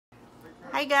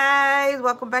Hi guys,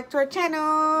 welcome back to our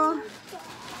channel.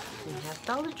 We have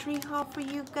Dollar Tree haul for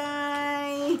you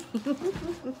guys.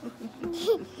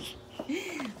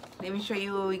 Let me show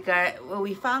you what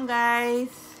we found, guys.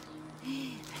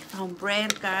 I found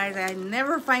bread, guys. I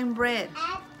never find bread.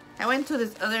 I went to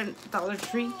this other Dollar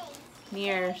Tree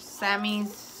near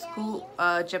Sammy's school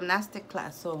gymnastic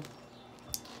class, so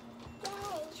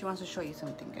she wants to show you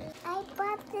something, guys. I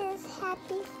bought this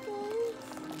happy face.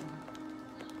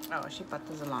 Oh, she bought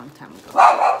this a long time ago.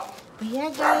 But yeah,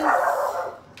 guys,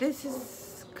 this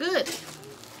is good.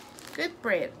 Good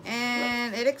bread.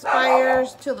 And it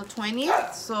expires till the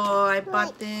 20th. So I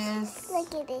bought this.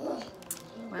 Look at it.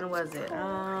 When was it?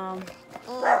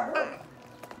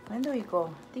 When do we go?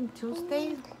 I think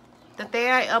Tuesday. The day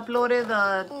I uploaded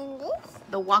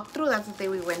the walkthrough, that's the day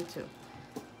we went to.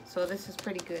 So this is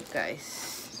pretty good,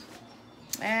 guys.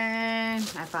 And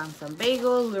I found some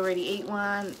bagels. We already ate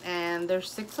one, and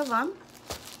there's 6 of them,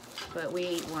 but we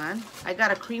ate one. I got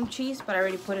a cream cheese, but I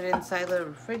already put it inside the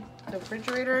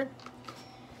refrigerator.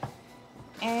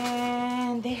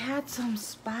 And they had some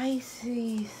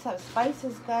spices,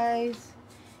 guys,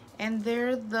 and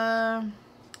they're the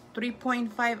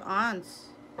 3.5 ounce,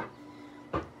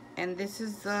 and this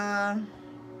is the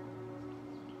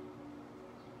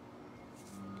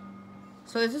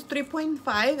so this is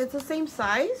 3.5. It's the same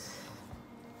size,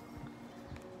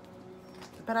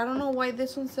 but I don't know why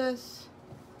this one says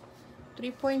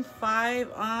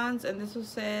 3.5 ounce and this one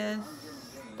says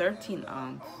 13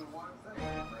 ounce.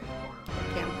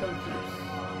 Okay, I'm confused.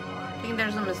 I think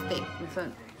there's a mistake. This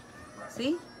one,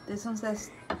 see? This one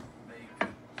says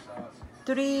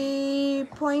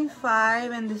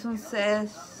 3.5 and this one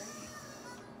says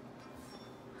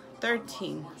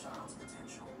 13.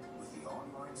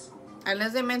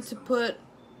 Unless they meant to put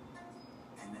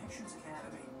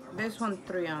this one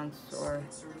 3 ounce, or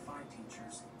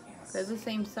it's the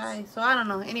same size, so I don't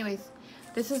know. Anyways,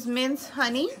 this is minced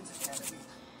honey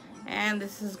and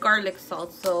this is garlic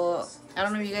salt. So I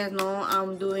don't know if you guys know,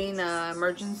 I'm doing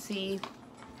emergency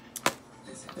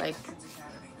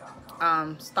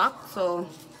stock, so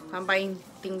I'm buying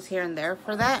things here and there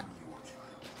for that,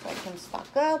 so I can stock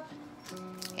up.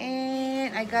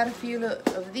 And I got a few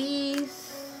of these.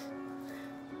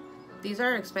 These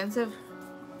are expensive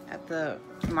at the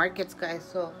markets, guys,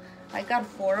 so I got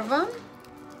 4 of them,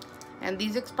 and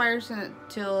these expires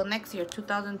until next year,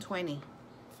 2020.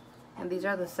 And these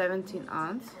are the 17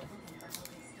 ounce.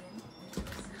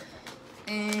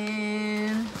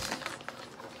 And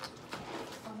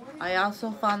I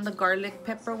also found the garlic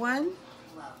pepper one.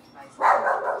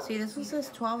 See, this one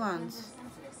says 12 ounce.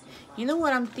 You know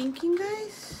what I'm thinking,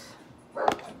 guys?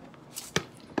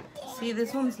 See,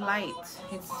 this one's light.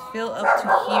 It's filled up to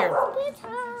here.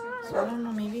 So I don't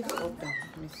know, maybe it's open.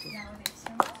 Let me see.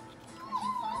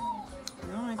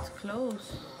 No, it's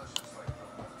closed.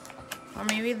 Or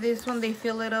maybe this one, they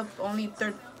fill it up only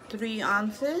 3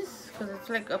 ounces. Because it's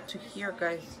like up to here,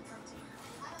 guys.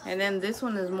 And then this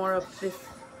one is more of this.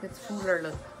 It's fuller,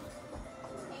 look.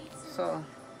 So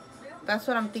that's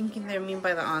what I'm thinking they mean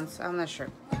by the ounce. I'm not sure.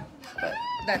 But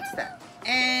that's that.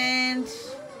 And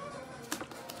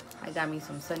I got me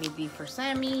some Sunny D for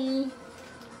Sammy.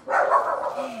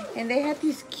 And they had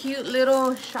these cute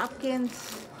little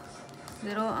Shopkins,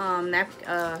 little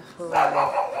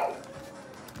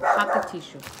pocket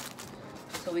tissue.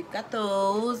 So we got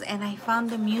those, and I found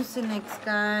the Mucinex,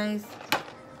 guys.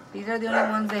 These are the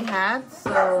only ones they had,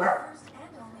 so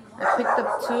I picked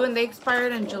up 2, and they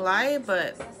expired in July,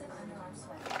 but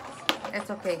it's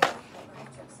okay.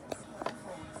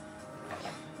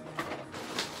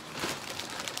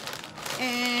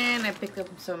 And I picked up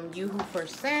some Yoo-hoo for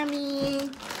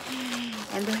Sammy.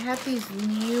 And they have these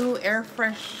new Air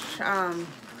Fresh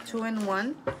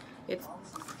 2-in-1. It's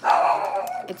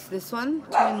this one,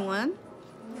 2-in-1.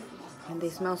 And they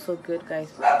smell so good, guys.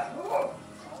 So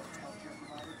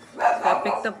I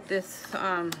picked up this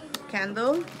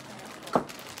candle.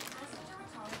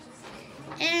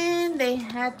 And they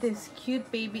had this cute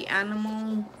baby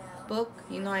animal book.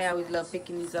 You know I always love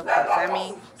picking these up for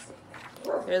Sammy.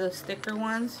 They're the sticker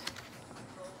ones.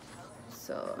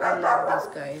 So I love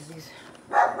these, guys.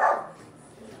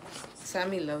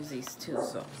 Sammy loves these too.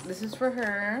 So this is for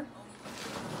her.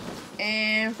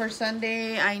 And for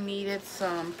Sunday, I needed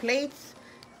some plates.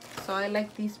 So I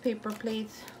like these paper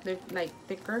plates. They're like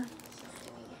thicker.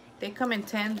 They come in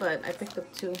 10, but I picked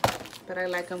up 2. But I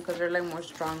like them because they're like more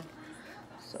strong.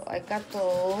 So I got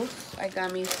those. I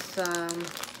got me some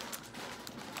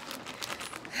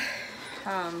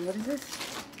what is this?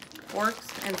 Forks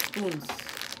and spoons.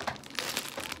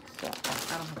 So I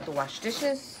don't have to wash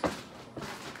dishes.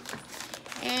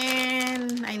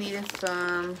 And I needed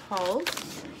some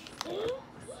hulls.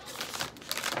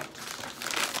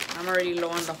 I'm already low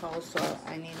on the hulls, so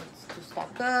I needed to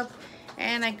stock up.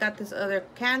 And I got this other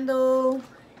candle.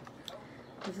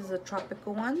 This is a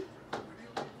tropical one.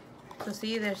 So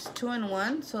see, there's 2 in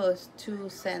 1, so it's 2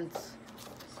 scents.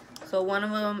 So one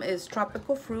of them is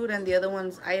tropical fruit and the other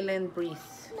one's island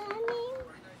breeze. Mommy.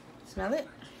 Smell it?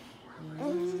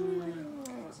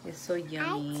 It's so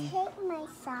yummy. I take my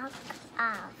sock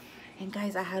off. And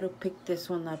guys, I had to pick this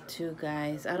one up too,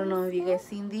 guys. I don't know if you guys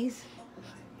seen these.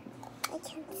 I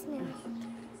can't smell it.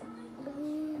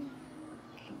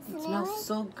 It smells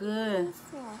so good.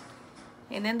 Smell.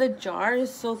 And then the jar is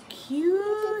so I cute.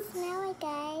 can smell it,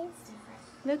 guys.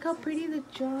 Look how pretty the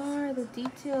jar, the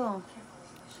detail.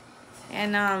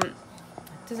 And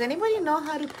does anybody know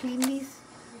how to clean these?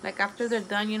 Like after they're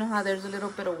done, you know how there's a little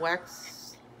bit of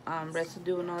wax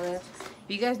residue and all that. If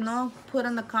you guys know, put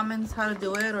in the comments how to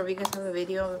do it, or if you guys have a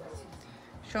video,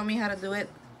 show me how to do it.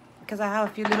 Because I have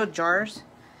a few little jars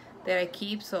that I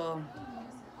keep, so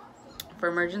for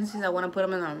emergencies, I want to put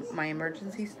them in my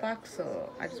emergency stock.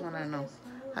 So I just want to know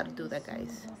how to do that,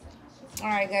 guys.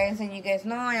 Alright, guys, and you guys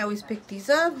know I always pick these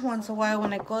up once in a while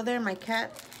when I go there, my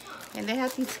cat. And they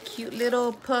have these cute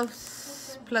little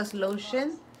puffs plus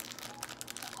lotion,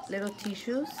 little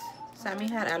tissues. Sammy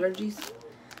had allergies,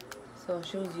 so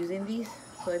she was using these,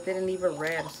 so it didn't leave her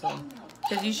red. So,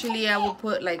 because usually I will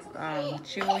put like,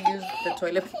 she will use the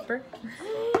toilet paper,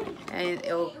 and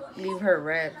it'll leave her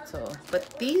red. So,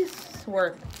 but these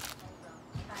work.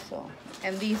 So,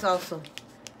 and these also,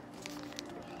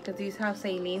 because these have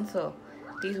saline, so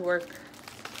these work.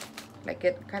 Like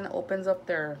it kind of opens up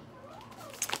their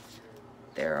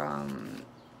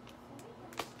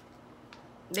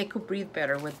they could breathe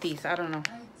better with these. I don't know,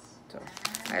 so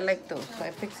I like those, so I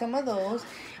picked some of those.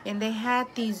 And they had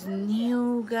these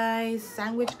new, guys,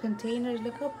 sandwich containers.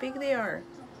 Look how big they are.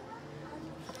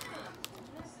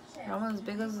 They're almost as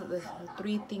big as the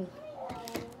 3 thing,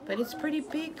 but it's pretty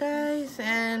big, guys.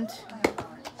 And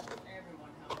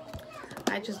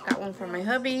I just got one for my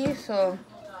hubby, so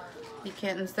he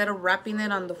can, instead of wrapping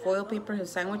it on the foil paper,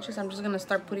 his sandwiches, I'm just gonna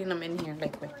start putting them in here.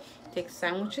 Like, take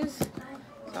sandwiches, so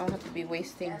I don't have to be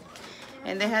wasting.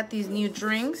 And they had these new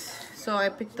drinks, so I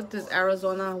picked up this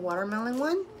Arizona watermelon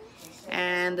one,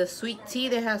 and the sweet tea.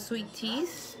 They have sweet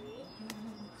teas.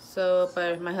 So,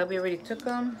 but my hubby already took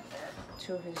them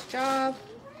to his job.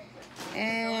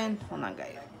 And hold on,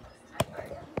 guys.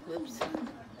 Whoops.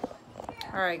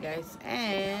 All right, guys,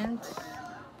 and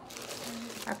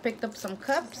I picked up some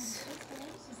cups.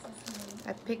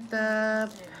 I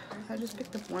just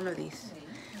picked up one of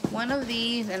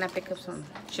these, and I picked up some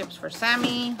chips for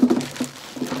Sammy,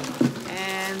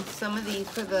 and some of these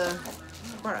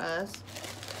for us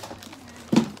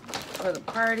for the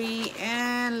party.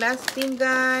 And last thing,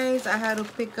 guys, I had to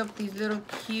pick up these little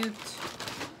cute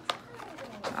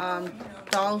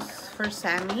dolls for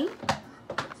Sammy.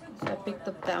 So I picked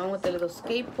up that one with the little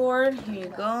skateboard. Here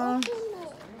you go.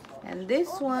 And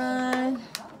this one.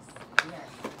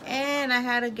 And I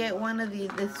had to get one of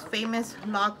this famous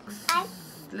Locks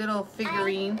little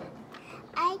figurine.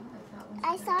 I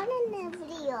saw it in the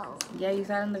video. Yeah, you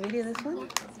saw it in the video, this one?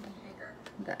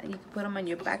 That you can put them on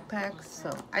your backpacks.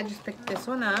 So I just picked this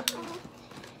one up.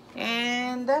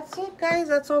 And that's it, guys.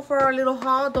 That's all for our little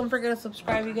haul. Don't forget to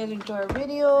subscribe if you guys enjoy our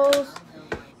videos.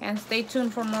 And stay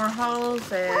tuned for more hauls.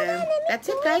 And that's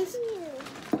it, guys.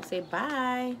 Say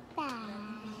bye. Bye.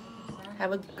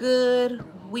 Have a good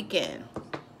weekend.